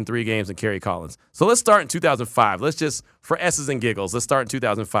Gannon was in 3 games and Kerry Collins. So let's start in 2005. Let's just, for S's and giggles, let's start in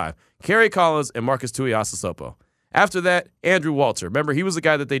 2005. Kerry Collins and Marcus Tuiasosopo. After that, Andrew Walter. Remember, he was the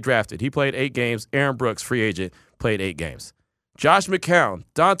guy that they drafted. He played 8 games. Aaron Brooks, free agent, played 8 games. Josh McCown,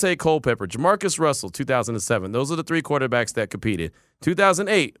 Dante Culpepper, Jamarcus Russell, 2007. Those are the 3 quarterbacks that competed.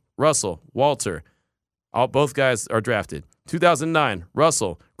 2008, Russell, Walter. Both guys are drafted. 2009,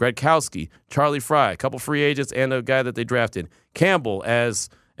 Russell, Gradkowski, Charlie Fry, a couple free agents, and a guy that they drafted. Campbell, as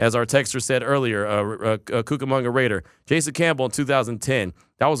our texter said earlier, Cucamonga Raider. Jason Campbell in 2010.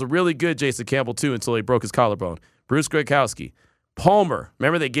 That was a really good Jason Campbell, too, until he broke his collarbone. Bruce Gradkowski. Palmer,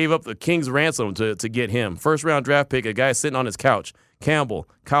 remember they gave up the King's ransom to get him. First-round draft pick, a guy sitting on his couch. Campbell,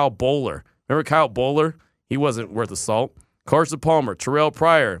 Kyle Bowler. Remember Kyle Bowler? He wasn't worth a salt. Carson Palmer, Terrell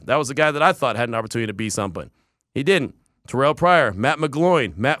Pryor. That was a guy that I thought had an opportunity to be something. He didn't. Terrell Pryor, Matt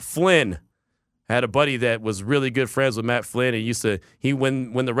McGloin, Matt Flynn. I had a buddy that was really good friends with Matt Flynn.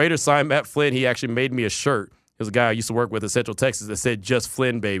 When the Raiders signed Matt Flynn, he actually made me a shirt. There's a guy I used to work with in Central Texas that said "Just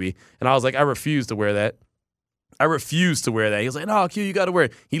Flynn, baby," and I was like, I refuse to wear that. I refused to wear that. He was like, no, Q, you got to wear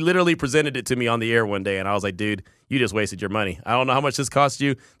it. He literally presented it to me on the air one day, and I was like, dude, you just wasted your money. I don't know how much this cost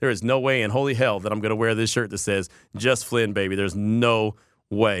you. There is no way in holy hell that I'm going to wear this shirt that says, just Flynn, baby. There's no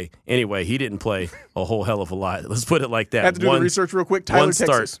way. Anyway, he didn't play a whole hell of a lot. Let's put it like that. I have to do the research real quick. Tyler,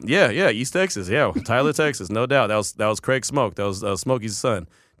 Texas. Yeah, East Texas. Yeah, Tyler, Texas, no doubt. That was Craig Smoke. That was Smokey's son.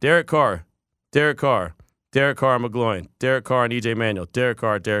 Derek Carr, McGloin, Derek Carr and E.J. Manuel, Derek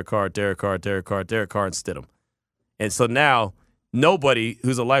Carr and Stidham. And so now nobody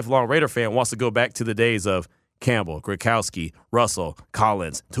who's a lifelong Raider fan wants to go back to the days of Campbell, Gradkowski, Russell,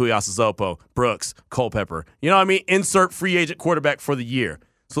 Collins, Tuiasosopo, Brooks, Culpepper. You know what I mean? Insert free agent quarterback for the year.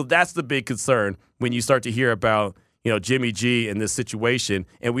 So that's the big concern when you start to hear about, Jimmy G in this situation.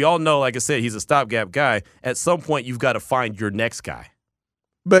 And we all know, like I said, he's a stopgap guy. At some point, you've got to find your next guy.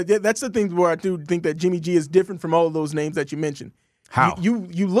 But that's the thing where I do think that Jimmy G is different from all of those names that you mentioned. How?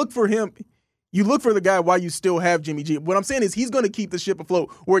 You look for him. You look for the guy while you still have Jimmy G. What I'm saying is he's going to keep the ship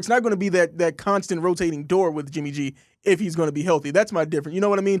afloat, where it's not going to be that constant rotating door with Jimmy G if he's going to be healthy. That's my difference. You know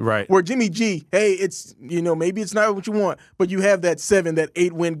what I mean? Right. Where Jimmy G, hey, it's, maybe it's not what you want, but you have that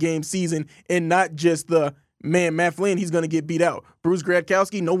 8-win game season and not just the, man, Matt Flynn, he's going to get beat out. Bruce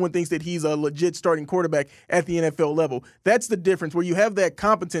Gradkowski, no one thinks that he's a legit starting quarterback at the NFL level. That's the difference, where you have that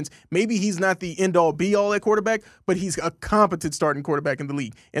competence. Maybe he's not the end-all, be-all at quarterback, but he's a competent starting quarterback in the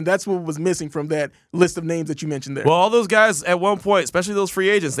league. And that's what was missing from that list of names that you mentioned there. Well, all those guys at one point, especially those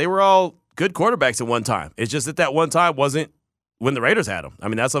free agents, they were all good quarterbacks at one time. It's just that one time wasn't when the Raiders had them. I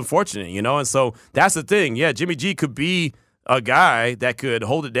mean, that's unfortunate, And so that's the thing. Yeah, Jimmy G could be a guy that could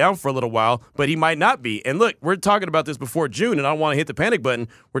hold it down for a little while, but he might not be. And look, we're talking about this before June, and I don't want to hit the panic button.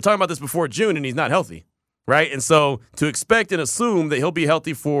 We're talking about this before June, and he's not healthy, right? And so to expect and assume that he'll be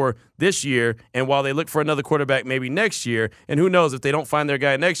healthy for this year, and while they look for another quarterback maybe next year, and who knows if they don't find their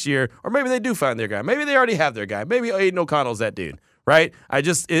guy next year, or maybe they do find their guy. Maybe they already have their guy. Maybe Aiden O'Connell's that dude, right?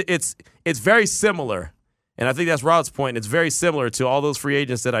 It's very similar. And I think that's Rob's point. It's very similar to all those free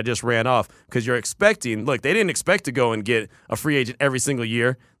agents that I just ran off because you're expecting – look, they didn't expect to go and get a free agent every single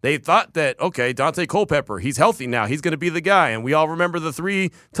year. They thought that, okay, Dante Culpepper, he's healthy now. He's going to be the guy. And we all remember the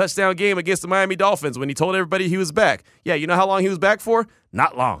 3-touchdown game against the Miami Dolphins when he told everybody he was back. Yeah, you know how long he was back for?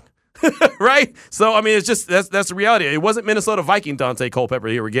 Not long. Right? So, I mean, it's just that's the reality. It wasn't Minnesota Viking Dante Culpepper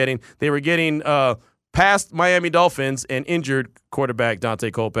they were getting. They were getting past Miami Dolphins and injured quarterback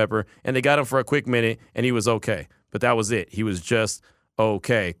Dante Culpepper, and they got him for a quick minute, and he was okay. But that was it. He was just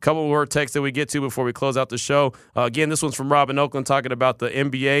okay. Couple more texts that we get to before we close out the show. Again, this one's from Rob in Oakland talking about the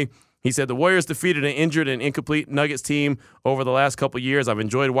NBA. He said, the Warriors defeated an injured and incomplete Nuggets team over the last couple years. I've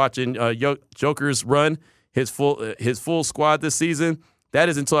enjoyed watching Joker's run his full squad this season. That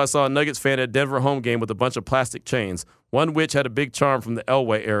is until I saw a Nuggets fan at a Denver home game with a bunch of plastic chains, one which had a big charm from the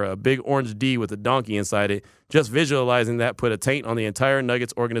Elway era, a big orange D with a donkey inside it. Just visualizing that put a taint on the entire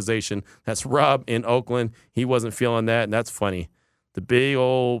Nuggets organization. That's Rob in Oakland. He wasn't feeling that, and that's funny. The big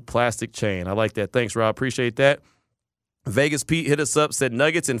old plastic chain. I like that. Thanks, Rob. Appreciate that. Vegas Pete hit us up, said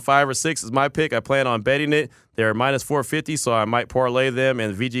Nuggets in 5 or 6 is my pick. I plan on betting it. They're minus 450, so I might parlay them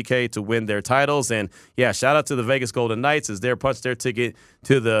and VGK to win their titles. And, yeah, shout out to the Vegas Golden Knights as they punched their ticket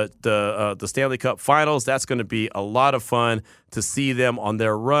to the Stanley Cup Finals. That's going to be a lot of fun to see them on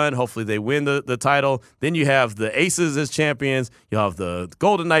their run. Hopefully they win the title. Then you have the Aces as champions. You'll have the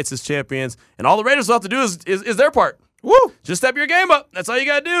Golden Knights as champions. And all the Raiders will have to do is their part. Woo! Just step your game up. That's all you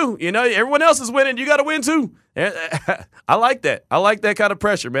got to do. You know, everyone else is winning. You got to win too. I like that. I like that kind of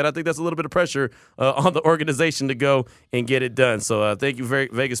pressure, man. I think that's a little bit of pressure on the organization to go and get it done. So thank you,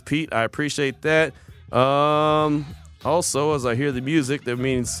 Vegas Pete. I appreciate that. Also, as I hear the music, that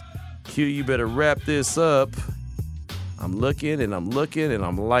means, Q, you better wrap this up. I'm looking and I'm looking and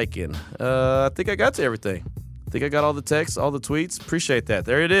I'm liking. I think I got to everything. I think I got all the texts, all the tweets. Appreciate that.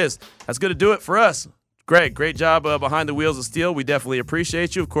 There it is. That's going to do it for us. Greg, great job behind the wheels of steel. We definitely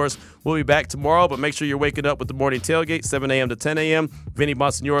appreciate you. Of course, we'll be back tomorrow, but make sure you're waking up with the morning tailgate, 7 a.m. to 10 a.m. Vinny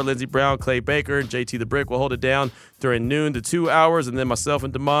Bonsignor, Lindsey Brown, Clay Baker, and JT the Brick will hold it down during noon to 2 hours, and then myself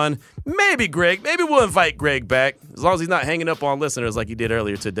and Damon, maybe we'll invite Greg back, as long as he's not hanging up on listeners like he did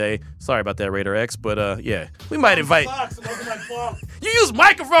earlier today. Sorry about that, Raider X, but yeah, we might invite. You use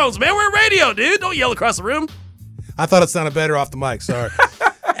microphones, man. We're radio, dude. Don't yell across the room. I thought it sounded better off the mic. Sorry.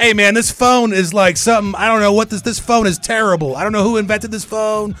 Hey, man, this phone is like something. I don't know what this phone is terrible. I don't know who invented this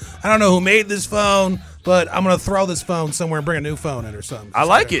phone. I don't know who made this phone, but I'm going to throw this phone somewhere and bring a new phone in or something. I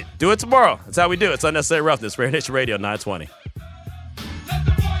like it. Do it tomorrow. That's how we do it. It's Unnecessary Roughness. Raider Nation Radio 920.